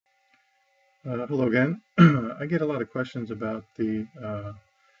Hello again. I get a lot of questions about the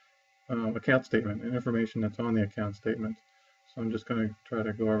account statement and information that's on the account statement. So I'm just going to try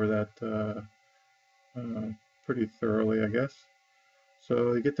to go over that pretty thoroughly, I guess.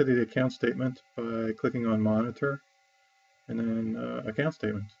 So you get to the account statement by clicking on Monitor and then Account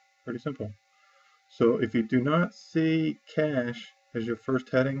Statement. Pretty simple. So if you do not see cash as your first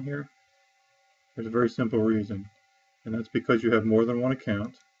heading here, there's a very simple reason. And that's because you have more than one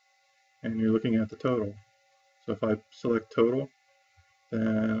account and you're looking at the total. So if I select Total,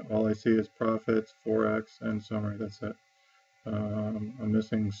 then all I see is profits, Forex, and summary. That's it. I'm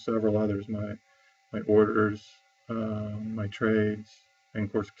missing several others, my orders, my trades, and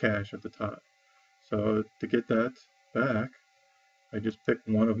of course cash at the top. So to get that back, I just pick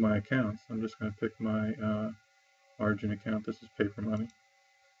one of my accounts. I'm just going to pick my margin account. This is paper money.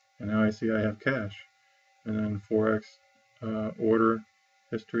 And now I see I have cash. And then Forex, order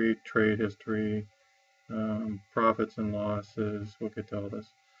history, trade history, profits and losses. We'll get to all this.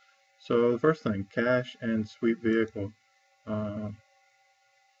 So the first thing, cash and sweep vehicle. Uh,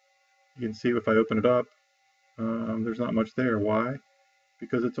 you can see if I open it up, there's not much there. Why?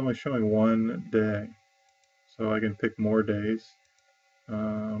 Because it's only showing one day. So I can pick more days.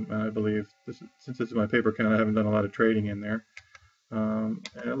 And I believe, since this is my paper account, I haven't done a lot of trading in there. And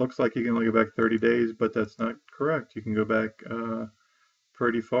it looks like you can only go back 30 days, but that's not correct. You can go back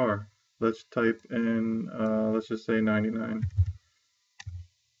pretty far. Let's type in, let's just say 99.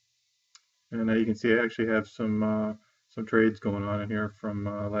 And now you can see I actually have some trades going on in here from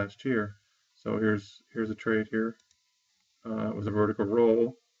last year. So here's a trade here. It was a vertical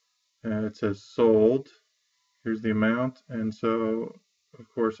roll, and it says sold. Here's the amount, and so of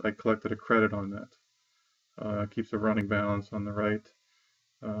course I collected a credit on that. Keeps a running balance on the right.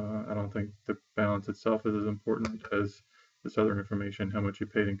 I don't think the balance itself is as important as this other information, how much you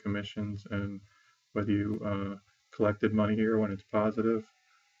paid in commissions and whether you collected money here when it's positive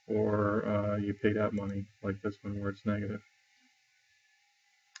or you paid out money like this one where it's negative.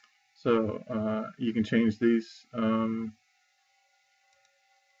 So you can change these, the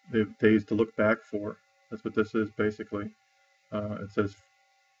days to look back for. That's what this is basically. It says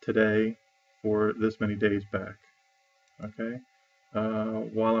today for this many days back. Okay.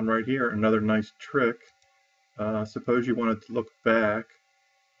 While I'm right here, another nice trick. Suppose you wanted to look back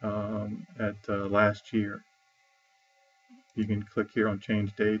at last year. You can click here on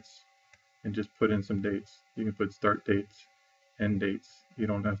change dates and just put in some dates. You can put start dates, end dates. You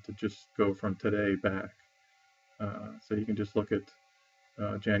don't have to just go from today back. So you can just look at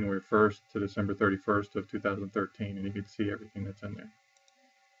January 1st to December 31st of 2013, and you can see everything that's in there.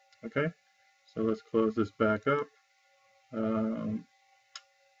 Okay, so let's close this back up.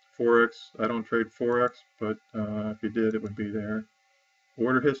 Forex, I don't trade Forex, but if you did, it would be there.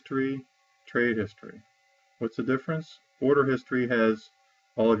 Order history, trade history. What's the difference? Order history has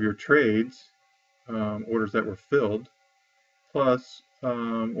all of your trades, orders that were filled, plus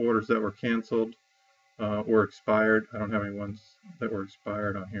orders that were canceled or expired. I don't have any ones that were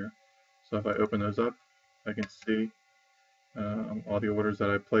expired on here. So if I open those up, I can see all the orders that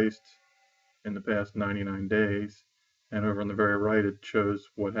I placed in the past 99 days. And over on the very right, it shows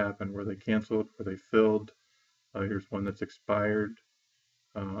what happened. Were they canceled? Were they filled? Here's one that's expired.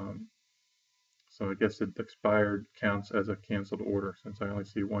 So I guess it expired counts as a canceled order since I only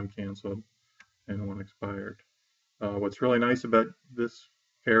see one canceled and one expired. What's really nice about this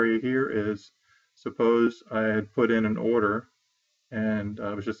area here is suppose I had put in an order and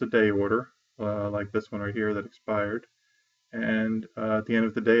it was just a day order, like this one right here that expired, and at the end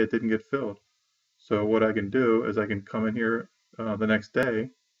of the day it didn't get filled. So what I can do is I can come in here the next day,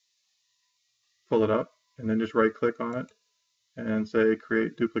 pull it up, and then just right click on it and say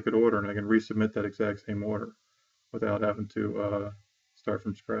create duplicate order, and I can resubmit that exact same order without having to start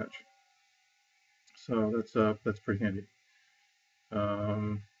from scratch. So that's pretty handy.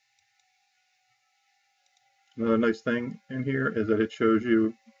 Another nice thing in here is that it shows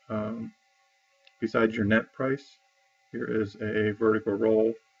you, besides your net price, here is a vertical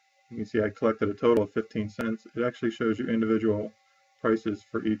roll. You can see I collected a total of 15 cents. It actually shows you individual prices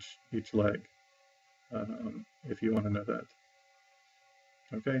for each leg, if you want to know that.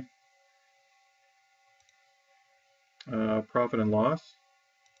 Okay. Profit and loss.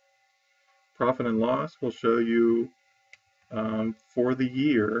 Profit and loss will show you for the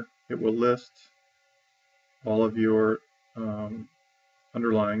year. It will list all of your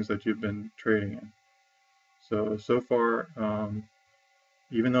underlyings that you've been trading in. So far,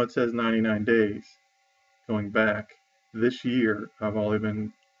 even though it says 99 days going back, this year I've only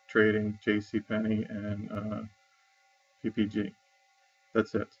been trading JCPenney and PPG.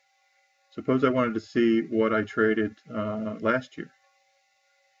 That's it. Suppose I wanted to see what I traded last year.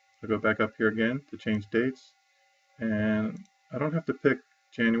 I'll go back up here again to change dates, and I don't have to pick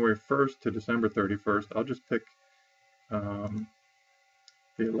January 1st to December 31st. I'll just pick the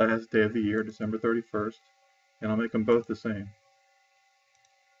last day of the year, December 31st, and I'll make them both the same.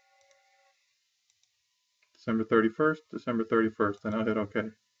 December 31st, and I'll hit OK.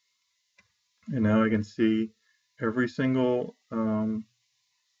 And now I can see every single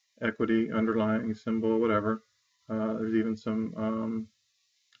equity, underlying symbol, whatever. There's even some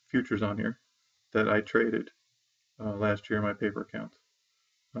futures on here that I traded last year in my paper account.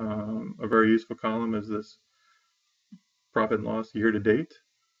 A very useful column is this profit and loss year to date.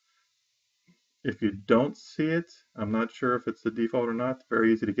 If you don't see it, I'm not sure if it's the default or not. It's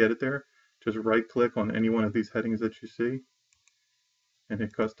very easy to get it there. Just right click on any one of these headings that you see and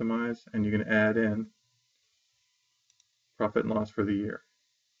hit customize, and you can add in profit and loss for the year.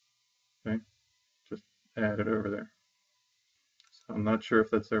 Okay, just add it over there. So I'm not sure if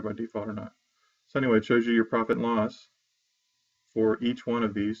that's there by default or not. So anyway, it shows you your profit and loss for each one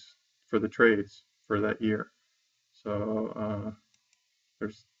of these for the trades for that year. So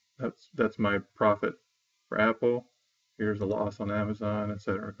that's my profit for Apple. Here's a loss on Amazon,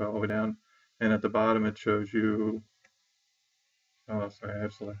 etc. Go all the way down, and at the bottom it shows you. Oh, sorry, I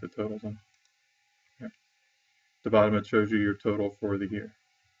have selected totals on. Yeah. At the bottom it shows you your total for the year,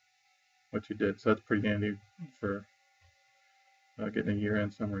 what you did. So that's pretty handy for getting a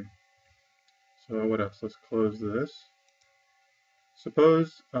year-end summary. So what else? Let's close this.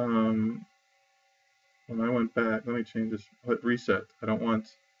 Suppose when I went back, let me change this, hit reset. I don't want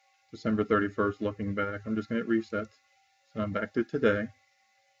December 31st looking back. I'm just going to hit reset. So I'm back to today.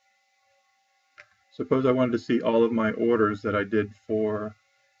 Suppose I wanted to see all of my orders that I did for,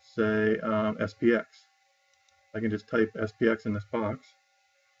 say, SPX. I can just type SPX in this box,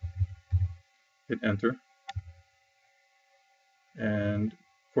 hit enter, and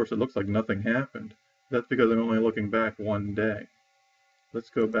of course it looks like nothing happened. That's because I'm only looking back one day. Let's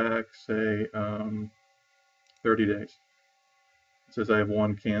go back, say, 30 days. It says I have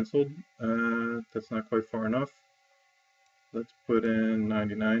one canceled. That's not quite far enough. Let's put in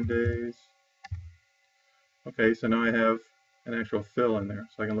 99 days. Okay, so now I have an actual fill in there.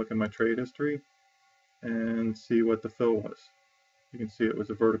 So I can look at my trade history and see what the fill was. You can see it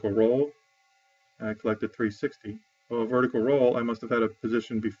was a vertical roll. I collected 360. Well, a vertical roll, I must have had a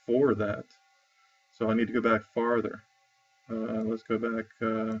position before that. So I need to go back farther. Let's go back,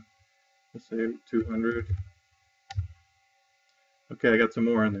 let's say 200. Okay, I got some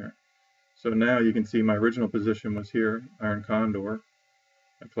more in there. So now you can see my original position was here, Iron Condor.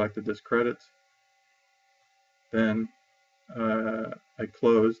 I collected this credit. Then I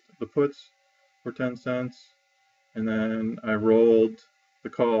closed the puts for 10 cents, and then I rolled the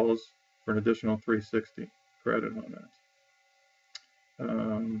calls for an additional 360 credit on that.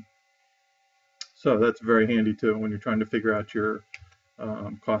 So that's very handy too when you're trying to figure out your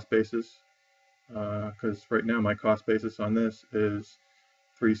cost basis, because right now my cost basis on this is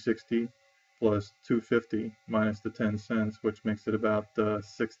 360 plus 250 minus the 10 cents, which makes it about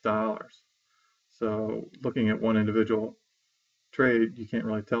 $6. So looking at one individual trade, you can't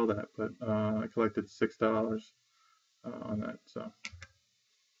really tell that, but I collected $6 on that. So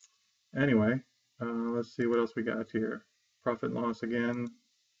anyway, let's see what else we got here. Profit and loss again.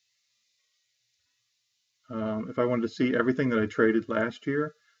 If I wanted to see everything that I traded last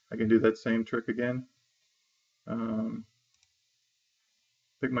year, I can do that same trick again.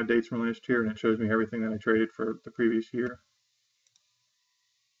 Pick my dates from last year, and it shows me everything that I traded for the previous year.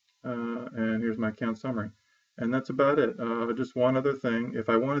 And here's my account summary. And that's about it. Just one other thing. If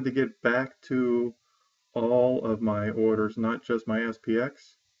I wanted to get back to all of my orders, not just my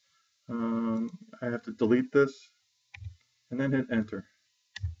SPX, I have to delete this and then hit enter.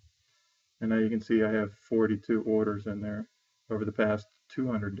 And now you can see I have 42 orders in there over the past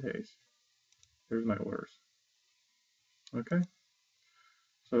 200 days. Here's my orders. Okay.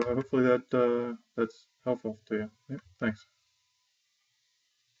 So hopefully that's helpful to you. Yeah, thanks.